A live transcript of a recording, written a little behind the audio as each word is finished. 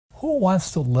Who wants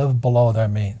to live below their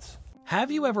means? Have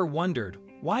you ever wondered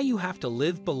why you have to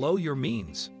live below your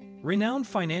means? Renowned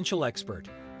financial expert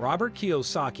Robert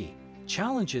Kiyosaki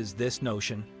challenges this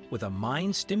notion with a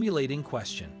mind-stimulating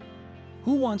question.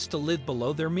 Who wants to live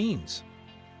below their means?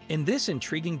 In this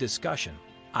intriguing discussion,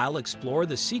 I'll explore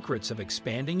the secrets of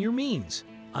expanding your means,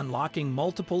 unlocking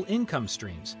multiple income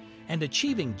streams, and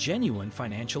achieving genuine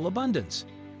financial abundance.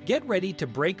 Get ready to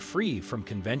break free from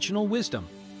conventional wisdom,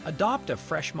 adopt a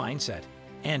fresh mindset,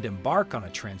 and embark on a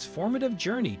transformative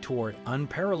journey toward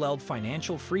unparalleled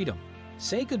financial freedom.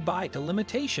 Say goodbye to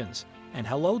limitations and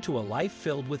hello to a life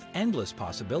filled with endless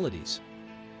possibilities.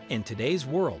 In today's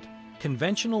world,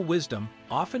 conventional wisdom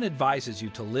often advises you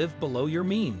to live below your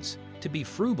means, to be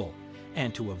frugal,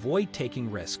 and to avoid taking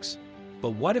risks.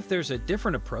 But what if there's a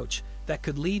different approach that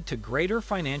could lead to greater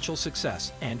financial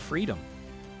success and freedom?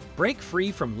 Break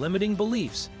free from limiting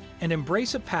beliefs and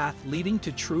embrace a path leading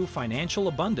to true financial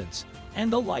abundance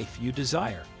and the life you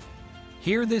desire.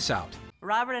 Hear this out.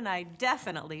 Robert and I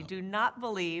definitely do not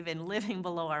believe in living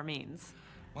below our means.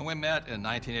 When we met in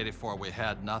 1984, we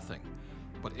had nothing.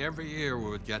 But every year we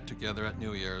would get together at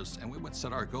New Year's and we would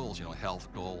set our goals, health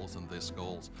goals and this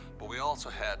goals. But we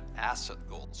also had asset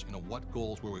goals, what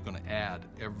goals were we going to add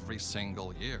every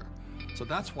single year. So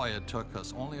that's why it took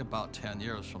us only about 10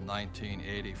 years from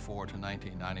 1984 to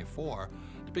 1994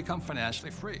 to become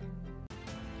financially free.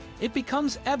 It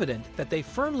becomes evident that they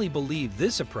firmly believe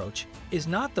this approach is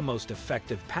not the most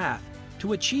effective path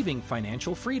to achieving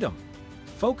financial freedom.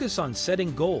 Focus on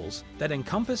setting goals that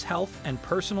encompass health and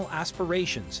personal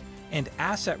aspirations and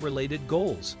asset-related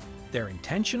goals. Their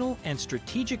intentional and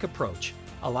strategic approach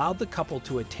allowed the couple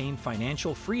to attain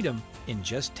financial freedom in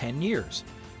just 10 years,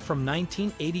 from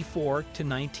 1984 to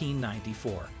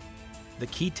 1994. The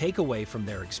key takeaway from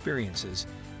their experiences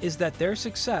is that their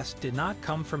success did not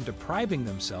come from depriving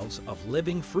themselves of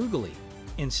living frugally.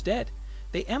 Instead,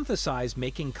 they emphasize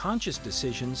making conscious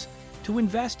decisions to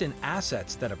invest in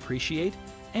assets that appreciate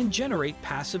and generate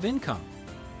passive income.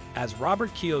 As Robert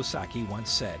Kiyosaki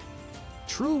once said,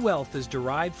 true wealth is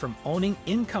derived from owning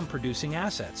income-producing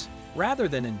assets, rather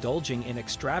than indulging in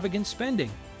extravagant spending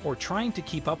or trying to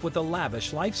keep up with a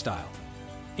lavish lifestyle.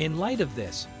 In light of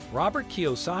this, Robert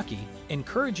Kiyosaki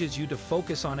encourages you to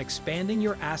focus on expanding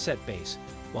your asset base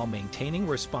while maintaining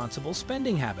responsible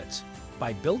spending habits.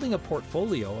 By building a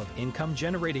portfolio of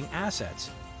income-generating assets,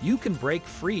 you can break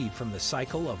free from the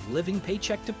cycle of living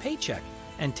paycheck to paycheck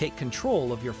and take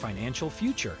control of your financial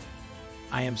future.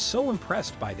 I am so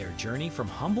impressed by their journey from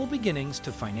humble beginnings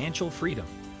to financial freedom,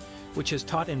 which has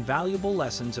taught invaluable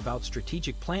lessons about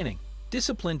strategic planning,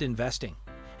 disciplined investing,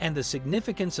 and the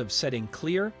significance of setting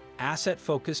clear,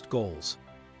 asset-focused goals.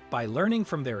 By learning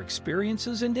from their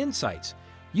experiences and insights,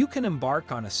 you can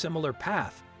embark on a similar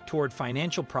path toward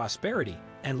financial prosperity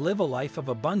and live a life of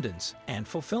abundance and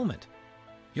fulfillment.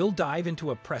 You'll dive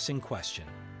into a pressing question.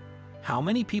 How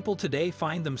many people today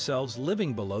find themselves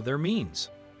living below their means?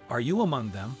 Are you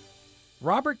among them?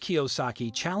 Robert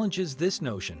Kiyosaki challenges this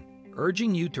notion,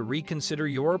 urging you to reconsider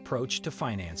your approach to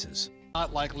finances.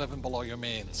 Not like living below your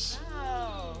means.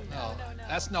 No.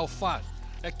 That's no fun.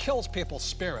 It kills people's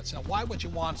spirits. And why would you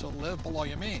want to live below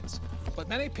your means? But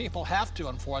many people have to,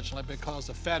 unfortunately, because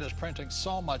the Fed is printing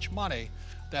so much money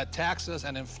that taxes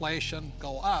and inflation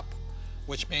go up,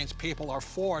 which means people are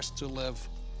forced to live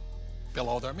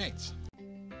below their means.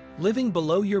 Living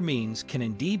below your means can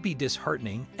indeed be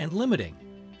disheartening and limiting.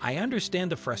 I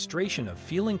understand the frustration of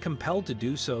feeling compelled to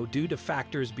do so due to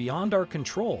factors beyond our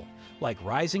control, like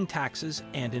rising taxes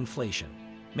and inflation.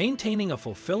 Maintaining a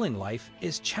fulfilling life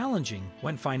is challenging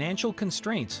when financial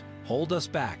constraints hold us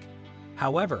back.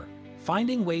 However,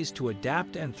 finding ways to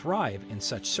adapt and thrive in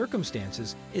such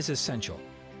circumstances is essential.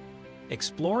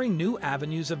 Exploring new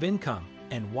avenues of income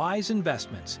and wise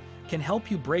investments can help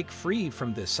you break free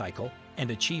from this cycle and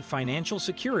achieve financial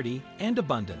security and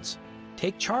abundance.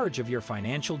 Take charge of your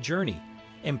financial journey,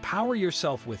 empower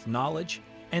yourself with knowledge,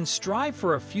 and strive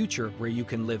for a future where you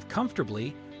can live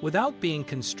comfortably without being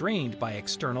constrained by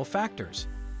external factors.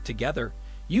 Together,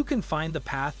 you can find the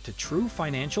path to true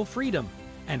financial freedom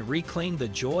and reclaim the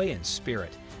joy and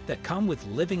spirit that come with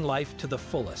living life to the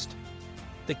fullest.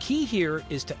 The key here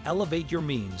is to elevate your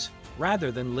means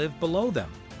rather than live below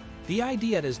them. The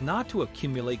idea is not to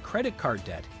accumulate credit card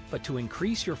debt, but to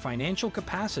increase your financial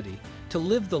capacity to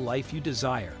live the life you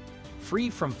desire, free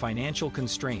from financial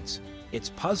constraints. It's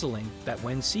puzzling that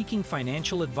when seeking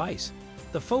financial advice,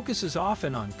 the focus is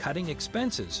often on cutting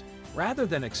expenses rather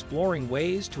than exploring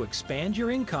ways to expand your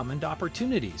income and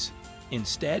opportunities.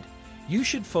 Instead, you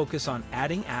should focus on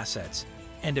adding assets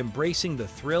and embracing the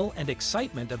thrill and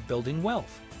excitement of building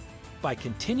wealth. By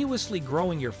continuously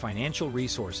growing your financial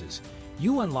resources,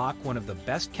 you unlock one of the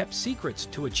best-kept secrets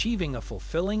to achieving a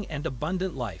fulfilling and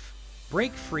abundant life.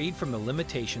 Break free from the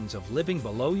limitations of living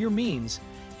below your means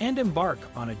and embark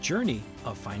on a journey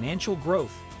of financial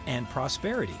growth and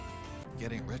prosperity.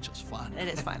 Getting rich is fun. It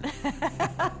is fun.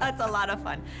 It's a lot of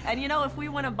fun. And you know, if we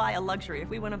want to buy a luxury, if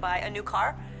we want to buy a new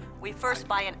car, we first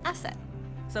buy an asset.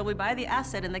 So we buy the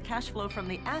asset, and the cash flow from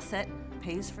the asset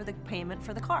pays for the payment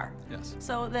for the car. Yes.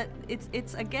 So that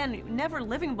it's again, never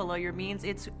living below your means,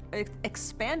 it's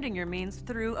expanding your means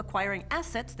through acquiring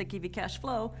assets that give you cash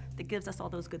flow that gives us all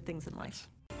those good things in life.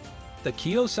 The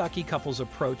Kiyosaki couple's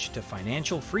approach to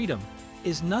financial freedom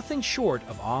is nothing short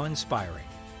of awe-inspiring.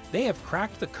 They have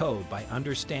cracked the code by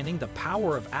understanding the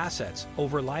power of assets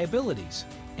over liabilities.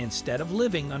 Instead of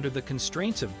living under the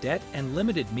constraints of debt and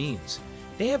limited means,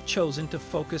 they have chosen to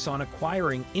focus on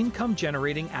acquiring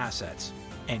income-generating assets.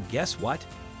 And guess what?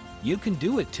 You can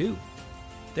do it too.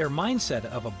 Their mindset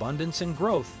of abundance and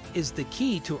growth is the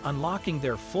key to unlocking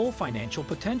their full financial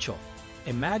potential.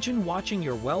 Imagine watching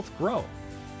your wealth grow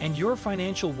and your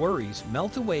financial worries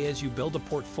melt away as you build a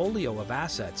portfolio of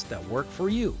assets that work for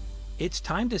you. It's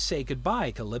time to say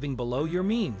goodbye to living below your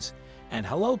means and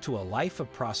hello to a life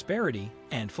of prosperity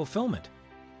and fulfillment.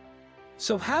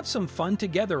 So have some fun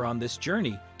together on this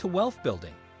journey to wealth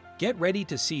building. Get ready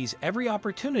to seize every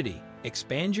opportunity,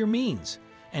 expand your means,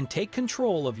 and take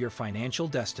control of your financial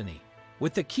destiny.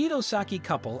 With the Kiyosaki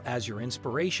couple as your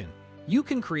inspiration, you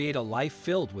can create a life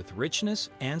filled with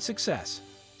richness and success.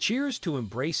 Cheers to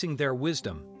embracing their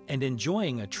wisdom and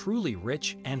enjoying a truly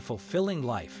rich and fulfilling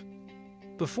life.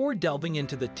 Before delving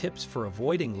into the tips for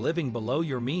avoiding living below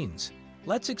your means,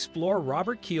 let's explore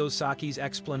Robert Kiyosaki's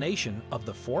explanation of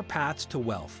the 4 paths to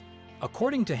wealth.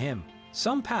 According to him,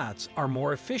 some paths are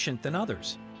more efficient than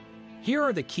others. Here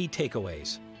are the key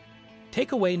takeaways.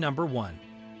 Takeaway number 1,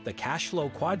 the cash flow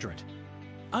quadrant.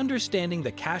 Understanding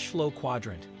the cash flow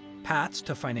quadrant, paths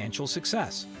to financial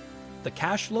success. The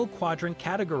cash flow quadrant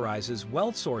categorizes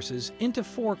wealth sources into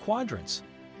 4 quadrants: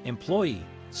 employee,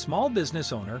 small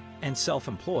business owner and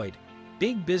self-employed,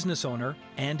 big business owner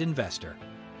and investor.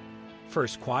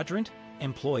 First quadrant,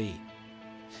 employee.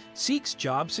 Seeks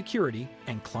job security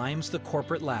and climbs the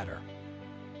corporate ladder.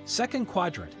 Second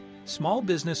quadrant, small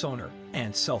business owner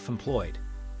and self-employed.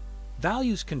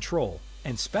 Values control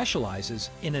and specializes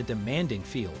in a demanding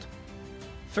field.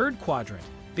 Third quadrant,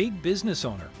 big business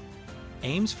owner.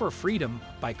 Aims for freedom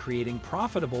by creating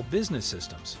profitable business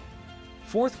systems.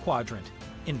 Fourth quadrant,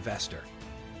 investor.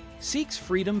 Seeks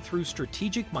freedom through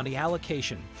strategic money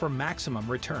allocation for maximum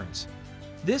returns.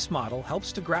 This model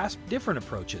helps to grasp different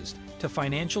approaches to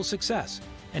financial success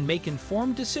and make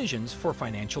informed decisions for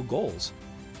financial goals.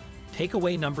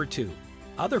 Takeaway number 2,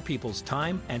 other people's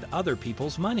time and other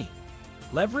people's money.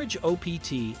 Leverage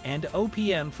OPT and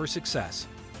OPM for success.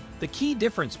 The key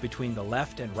difference between the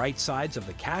left and right sides of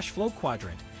the cash flow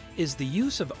quadrant is the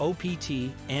use of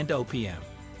OPT and OPM.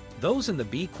 Those in the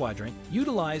B quadrant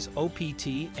utilize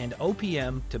OPT and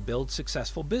OPM to build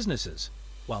successful businesses,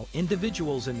 while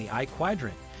individuals in the I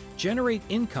quadrant generate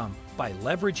income by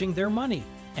leveraging their money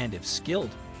and, if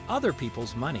skilled, other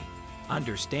people's money.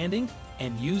 Understanding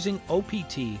and using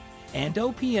OPT and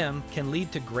OPM can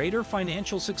lead to greater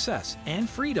financial success and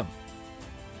freedom.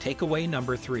 Takeaway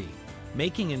number 3,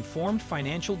 making informed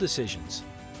financial decisions.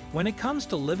 When it comes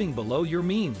to living below your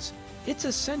means, it's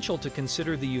essential to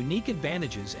consider the unique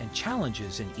advantages and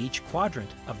challenges in each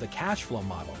quadrant of the cash flow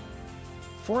model.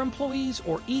 For employees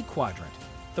or E quadrant,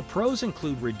 the pros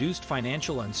include reduced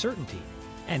financial uncertainty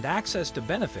and access to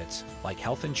benefits like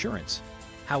health insurance.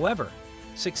 However,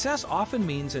 success often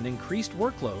means an increased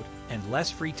workload and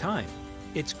less free time.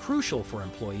 It's crucial for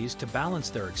employees to balance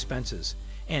their expenses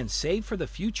and save for the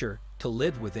future to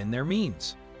live within their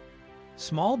means.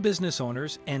 Small business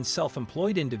owners and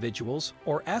self-employed individuals,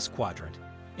 or S quadrant,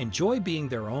 enjoy being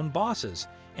their own bosses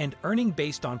and earning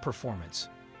based on performance.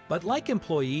 But like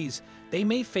employees, they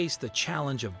may face the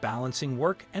challenge of balancing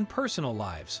work and personal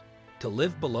lives. To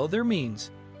live below their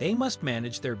means, they must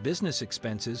manage their business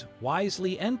expenses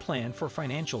wisely and plan for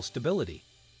financial stability.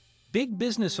 Big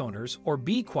business owners, or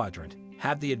B quadrant,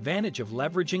 have the advantage of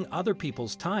leveraging other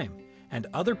people's time and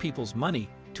other people's money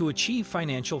to achieve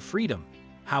financial freedom.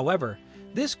 However,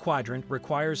 this quadrant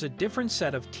requires a different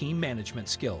set of team management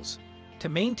skills. To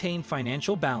maintain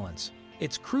financial balance,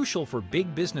 it's crucial for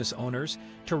big business owners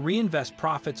to reinvest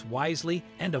profits wisely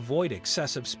and avoid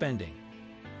excessive spending.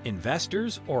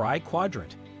 Investors, or I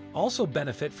quadrant, also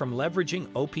benefit from leveraging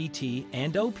OPT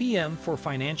and OPM for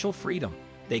financial freedom.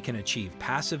 They can achieve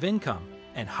passive income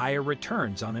and higher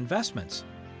returns on investments.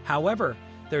 However,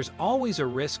 there's always a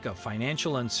risk of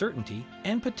financial uncertainty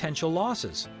and potential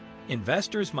losses.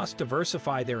 Investors must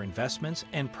diversify their investments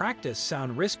and practice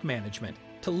sound risk management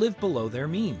to live below their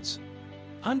means.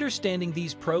 Understanding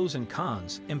these pros and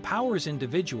cons empowers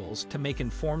individuals to make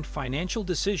informed financial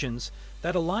decisions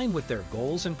that align with their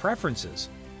goals and preferences.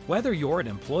 Whether you're an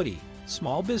employee,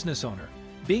 small business owner,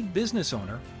 big business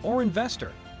owner, or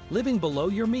investor, living below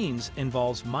your means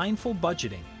involves mindful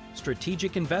budgeting,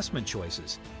 strategic investment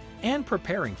choices, and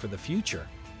preparing for the future.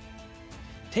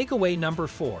 Takeaway number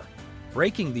 4.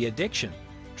 Breaking the addiction,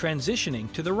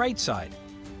 transitioning to the right side.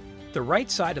 The right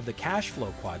side of the cash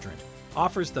flow quadrant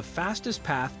offers the fastest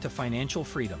path to financial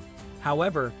freedom.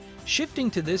 However, shifting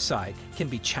to this side can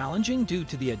be challenging due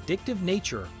to the addictive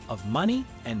nature of money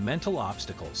and mental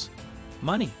obstacles.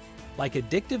 Money, like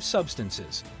addictive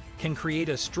substances, can create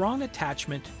a strong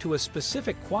attachment to a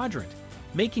specific quadrant,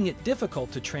 making it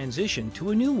difficult to transition to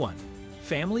a new one.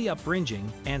 Family upbringing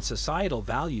and societal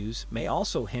values may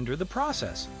also hinder the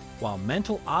process, while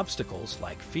mental obstacles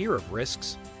like fear of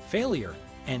risks, failure,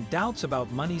 and doubts about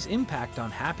money's impact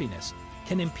on happiness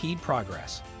can impede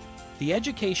progress. The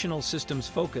educational system's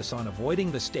focus on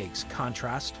avoiding mistakes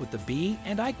contrasts with the B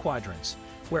and I quadrants,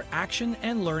 where action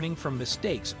and learning from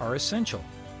mistakes are essential.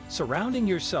 Surrounding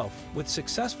yourself with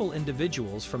successful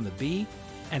individuals from the B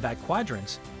and I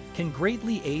quadrants can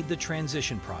greatly aid the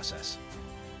transition process.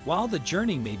 While the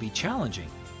journey may be challenging,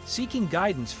 seeking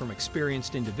guidance from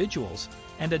experienced individuals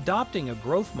and adopting a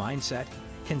growth mindset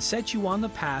can set you on the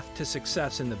path to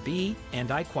success in the B and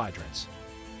I quadrants.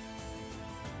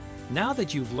 Now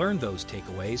that you've learned those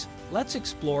takeaways, let's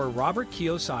explore Robert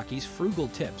Kiyosaki's frugal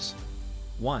tips.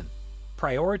 1.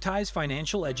 Prioritize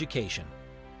financial education.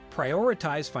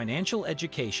 Prioritize financial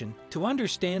education to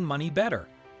understand money better.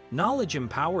 Knowledge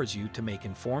empowers you to make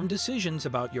informed decisions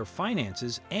about your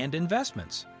finances and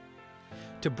investments.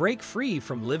 To break free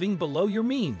from living below your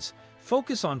means,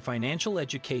 focus on financial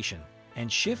education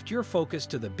and shift your focus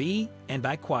to the B and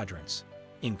I quadrants.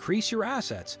 Increase your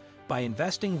assets by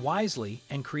investing wisely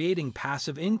and creating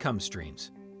passive income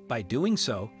streams. By doing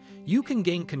so, you can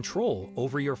gain control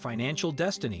over your financial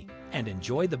destiny and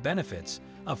enjoy the benefits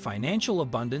of financial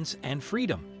abundance and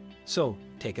freedom. So,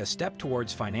 take a step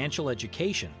towards financial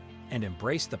education and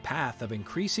embrace the path of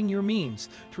increasing your means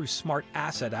through smart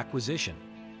asset acquisition.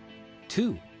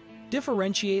 2.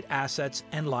 Differentiate assets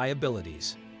and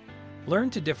liabilities. Learn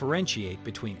to differentiate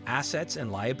between assets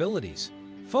and liabilities.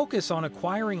 Focus on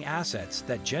acquiring assets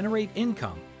that generate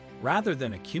income rather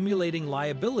than accumulating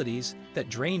liabilities that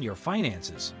drain your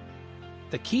finances.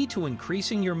 The key to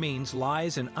increasing your means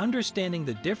lies in understanding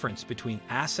the difference between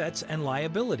assets and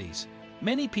liabilities.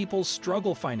 Many people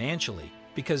struggle financially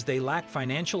because they lack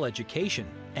financial education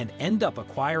and end up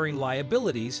acquiring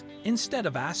liabilities instead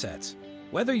of assets.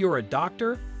 Whether you're a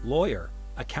doctor, lawyer,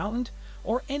 accountant,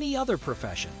 or any other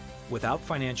profession, without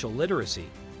financial literacy,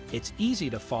 it's easy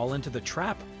to fall into the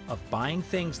trap of buying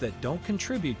things that don't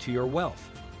contribute to your wealth.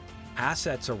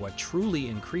 Assets are what truly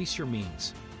increase your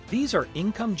means. These are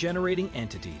income-generating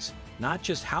entities, not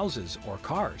just houses or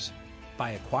cars.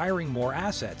 By acquiring more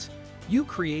assets, you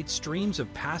create streams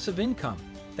of passive income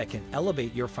that can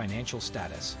elevate your financial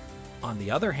status. On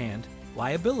the other hand,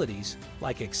 liabilities,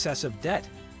 like excessive debt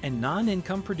and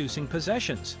non-income producing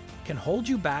possessions, can hold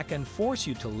you back and force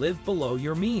you to live below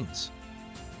your means.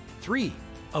 3.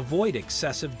 Avoid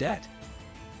excessive debt.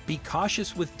 Be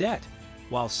cautious with debt.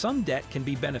 While some debt can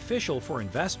be beneficial for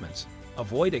investments,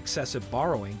 avoid excessive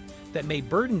borrowing that may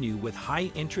burden you with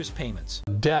high interest payments.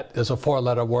 Debt is a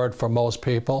four-letter word for most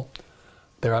people.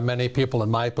 There are many people in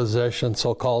my position,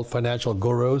 so-called financial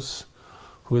gurus,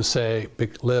 who say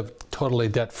live totally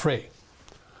debt-free.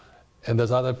 And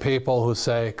there's other people who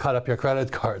say cut up your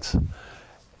credit cards.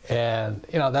 And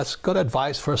that's good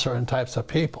advice for certain types of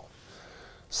people.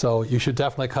 So you should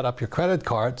definitely cut up your credit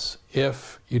cards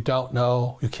if you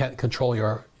can't control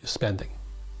your spending.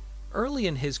 Early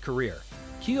in his career,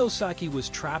 Kiyosaki was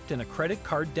trapped in a credit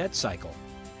card debt cycle.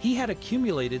 He had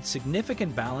accumulated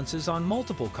significant balances on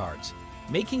multiple cards,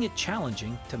 making it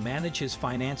challenging to manage his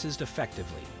finances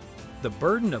effectively. The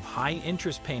burden of high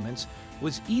interest payments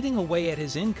was eating away at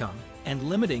his income and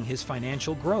limiting his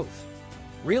financial growth.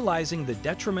 Realizing the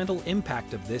detrimental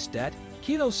impact of this debt,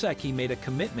 Kiyosaki made a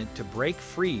commitment to break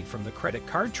free from the credit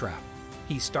card trap.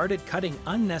 He started cutting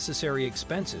unnecessary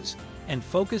expenses and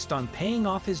focused on paying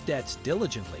off his debts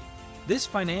diligently. This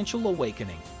financial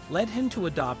awakening led him to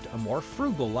adopt a more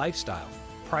frugal lifestyle,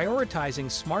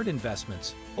 prioritizing smart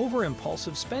investments over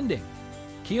impulsive spending.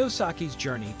 Kiyosaki's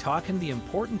journey taught him the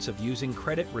importance of using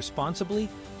credit responsibly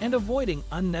and avoiding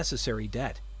unnecessary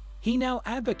debt. He now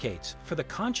advocates for the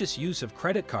conscious use of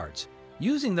credit cards,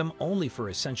 using them only for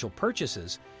essential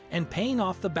purchases and paying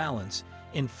off the balance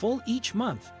in full each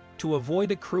month to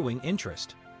avoid accruing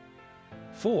interest.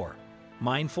 4.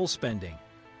 Mindful spending.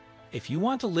 If you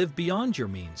want to live beyond your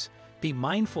means, be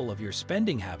mindful of your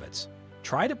spending habits.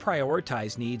 Try to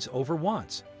prioritize needs over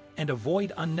wants and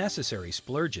avoid unnecessary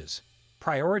splurges.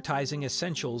 Prioritizing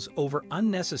essentials over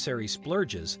unnecessary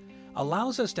splurges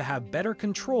allows us to have better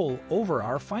control over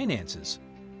our finances.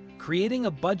 Creating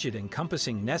a budget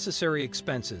encompassing necessary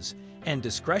expenses and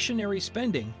discretionary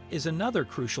spending is another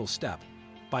crucial step.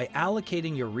 By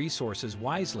allocating your resources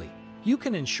wisely, you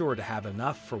can ensure to have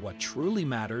enough for what truly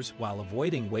matters while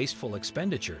avoiding wasteful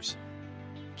expenditures.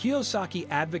 Kiyosaki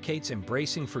advocates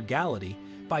embracing frugality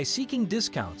by seeking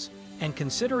discounts and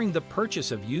considering the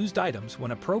purchase of used items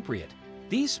when appropriate.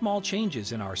 These small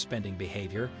changes in our spending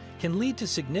behavior can lead to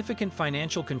significant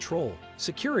financial control,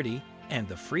 security, and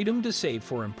the freedom to save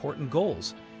for important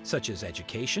goals, such as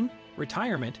education,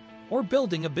 retirement, or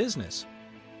building a business.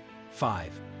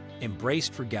 5. Embrace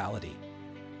frugality.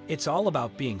 It's all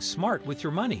about being smart with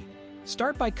your money.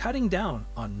 Start by cutting down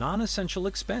on non-essential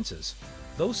expenses.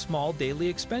 Those small daily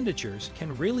expenditures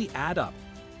can really add up.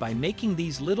 By making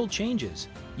these little changes,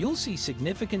 you'll see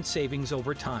significant savings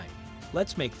over time.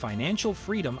 Let's make financial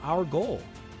freedom our goal.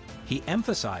 He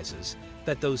emphasizes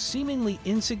that those seemingly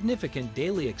insignificant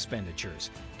daily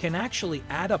expenditures can actually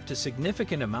add up to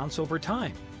significant amounts over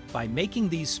time. By making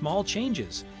these small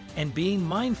changes and being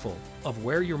mindful of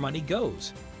where your money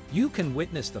goes, you can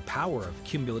witness the power of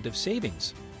cumulative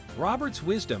savings. Robert's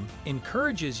wisdom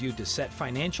encourages you to set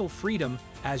financial freedom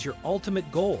as your ultimate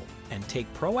goal and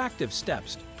take proactive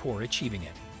steps toward achieving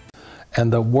it.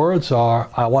 And the words are,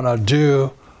 I want to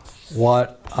do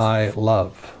what I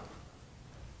love.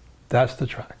 That's the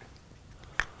track.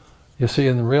 You see,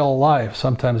 in real life,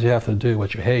 sometimes you have to do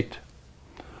what you hate.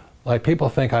 Like, people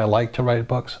think I like to write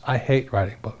books. I hate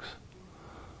writing books.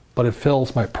 But it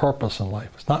fills my purpose in life.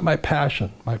 It's not my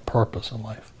passion, my purpose in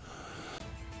life.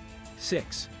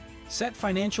 6. Set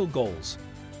financial goals.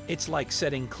 It's like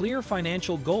setting clear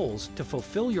financial goals to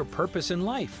fulfill your purpose in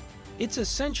life. It's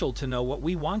essential to know what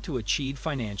we want to achieve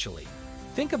financially.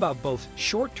 Think about both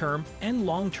short-term and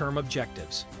long-term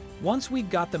objectives. Once we've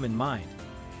got them in mind,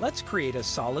 let's create a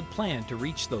solid plan to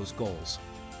reach those goals.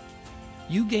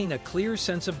 You gain a clear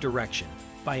sense of direction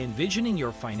by envisioning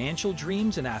your financial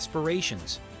dreams and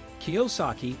aspirations.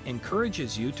 Kiyosaki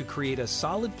encourages you to create a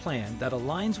solid plan that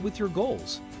aligns with your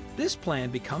goals. This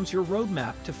plan becomes your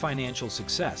roadmap to financial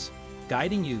success,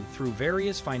 guiding you through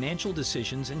various financial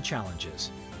decisions and challenges.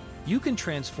 You can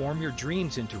transform your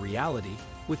dreams into reality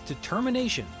with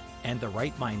determination and the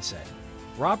right mindset.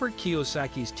 Robert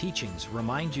Kiyosaki's teachings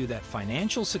remind you that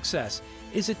financial success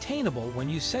is attainable when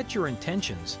you set your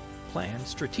intentions, plan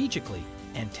strategically,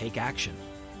 and take action.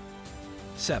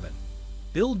 7.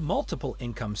 Build multiple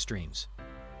income streams.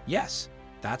 Yes,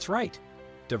 that's right.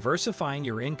 Diversifying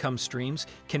your income streams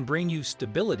can bring you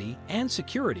stability and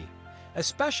security,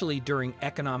 especially during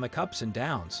economic ups and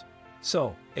downs.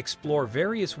 So, explore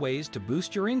various ways to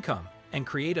boost your income and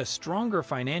create a stronger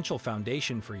financial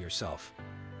foundation for yourself.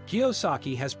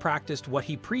 Kiyosaki has practiced what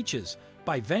he preaches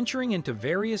by venturing into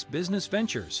various business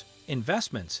ventures,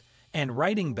 investments, and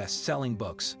writing best-selling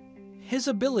books. His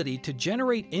ability to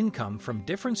generate income from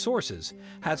different sources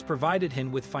has provided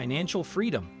him with financial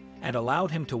freedom and allowed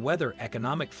him to weather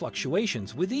economic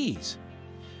fluctuations with ease.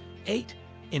 8.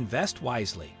 Invest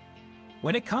wisely.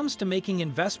 When it comes to making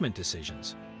investment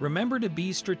decisions, remember to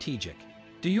be strategic.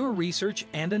 Do your research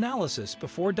and analysis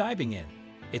before diving in.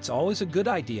 It's always a good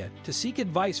idea to seek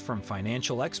advice from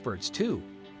financial experts too.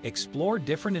 Explore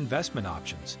different investment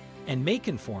options and make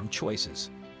informed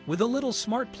choices. With a little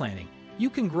smart planning, you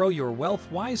can grow your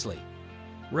wealth wisely.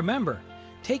 Remember,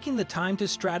 taking the time to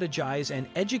strategize and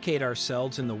educate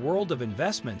ourselves in the world of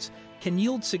investments can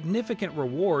yield significant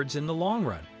rewards in the long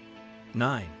run.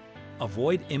 9.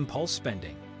 Avoid impulse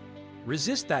spending.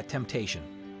 Resist that temptation.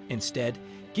 Instead,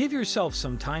 give yourself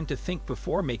some time to think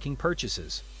before making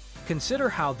purchases. Consider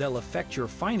how they'll affect your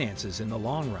finances in the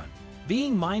long run.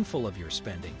 Being mindful of your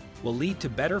spending will lead to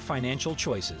better financial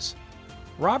choices.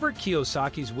 Robert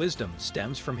Kiyosaki's wisdom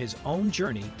stems from his own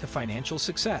journey to financial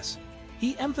success.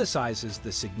 He emphasizes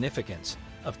the significance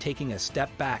of taking a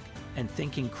step back and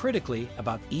thinking critically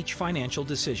about each financial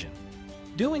decision.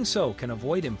 Doing so can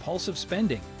avoid impulsive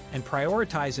spending and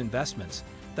prioritize investments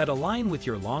that align with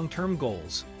your long-term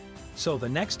goals. So the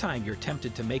next time you're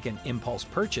tempted to make an impulse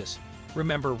purchase,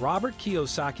 remember Robert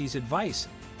Kiyosaki's advice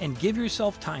and give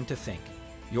yourself time to think.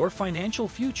 Your financial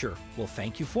future will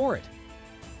thank you for it.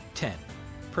 10.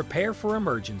 Prepare for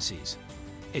emergencies.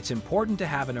 It's important to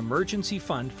have an emergency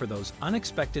fund for those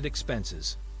unexpected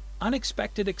expenses.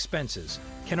 unexpected expenses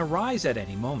can arise at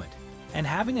any moment, and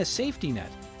having a safety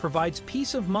net provides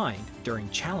peace of mind during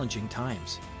challenging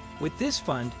times. With this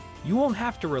fund, you won't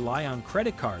have to rely on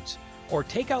credit cards or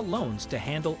take out loans to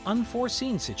handle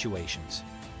unforeseen situations.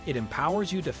 It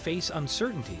empowers you to face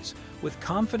uncertainties with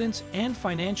confidence and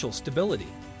financial stability.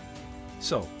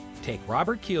 So, take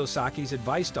Robert Kiyosaki's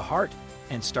advice to heart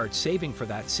and start saving for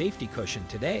that safety cushion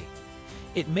today.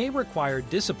 It may require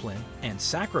discipline and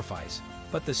sacrifice,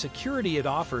 but the security it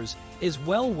offers is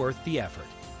well worth the effort.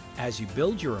 As you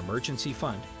build your emergency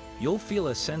fund, you'll feel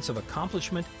a sense of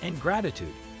accomplishment and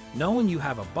gratitude, knowing you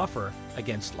have a buffer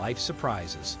against life's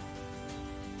surprises.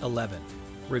 11.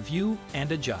 Review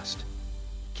and adjust.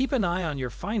 Keep an eye on your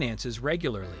finances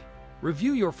regularly.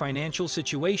 Review your financial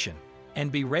situation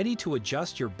and be ready to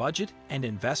adjust your budget and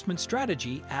investment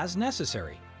strategy as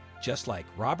necessary. Just like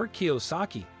Robert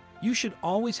Kiyosaki, you should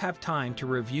always have time to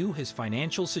review his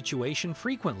financial situation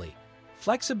frequently.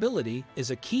 Flexibility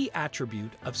is a key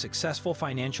attribute of successful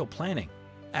financial planning,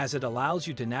 as it allows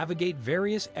you to navigate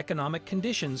various economic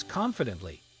conditions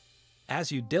confidently.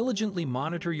 As you diligently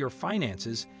monitor your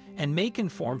finances and make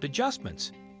informed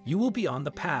adjustments, you will be on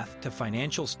the path to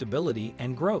financial stability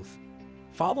and growth.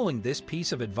 Following this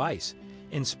piece of advice,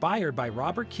 inspired by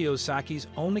Robert Kiyosaki's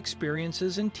own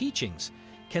experiences and teachings,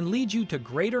 can lead you to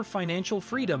greater financial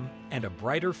freedom and a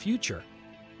brighter future.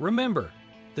 Remember,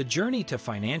 the journey to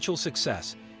financial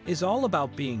success is all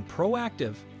about being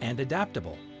proactive and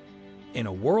adaptable. In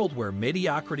a world where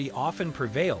mediocrity often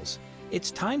prevails,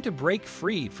 it's time to break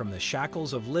free from the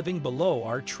shackles of living below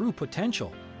our true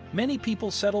potential. Many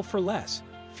people settle for less,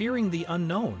 fearing the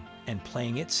unknown and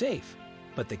playing it safe.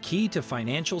 But the key to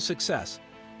financial success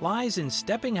lies in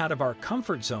stepping out of our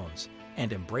comfort zones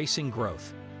and embracing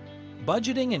growth.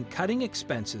 Budgeting and cutting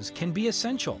expenses can be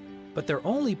essential, but they're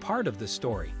only part of the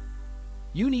story.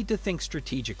 You need to think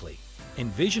strategically,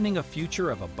 envisioning a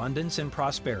future of abundance and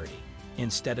prosperity.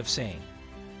 Instead of saying,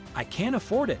 "I can't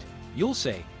afford it," you'll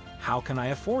say, "How can I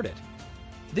afford it?"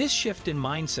 This shift in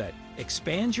mindset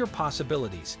expands your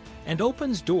possibilities and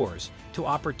opens doors to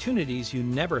opportunities you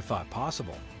never thought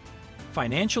possible.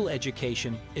 Financial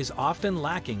education is often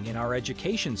lacking in our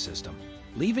education system,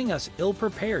 leaving us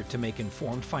ill-prepared to make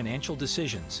informed financial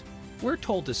decisions. We're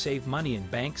told to save money in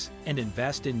banks and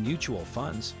invest in mutual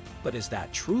funds, but is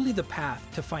that truly the path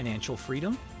to financial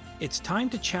freedom? It's time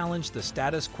to challenge the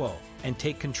status quo and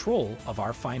take control of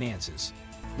our finances.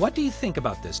 What do you think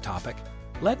about this topic?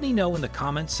 Let me know in the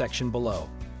comments section below.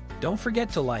 Don't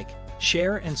forget to like,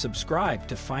 share, and subscribe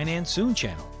to Finance Soon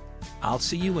channel. I'll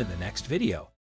see you in the next video.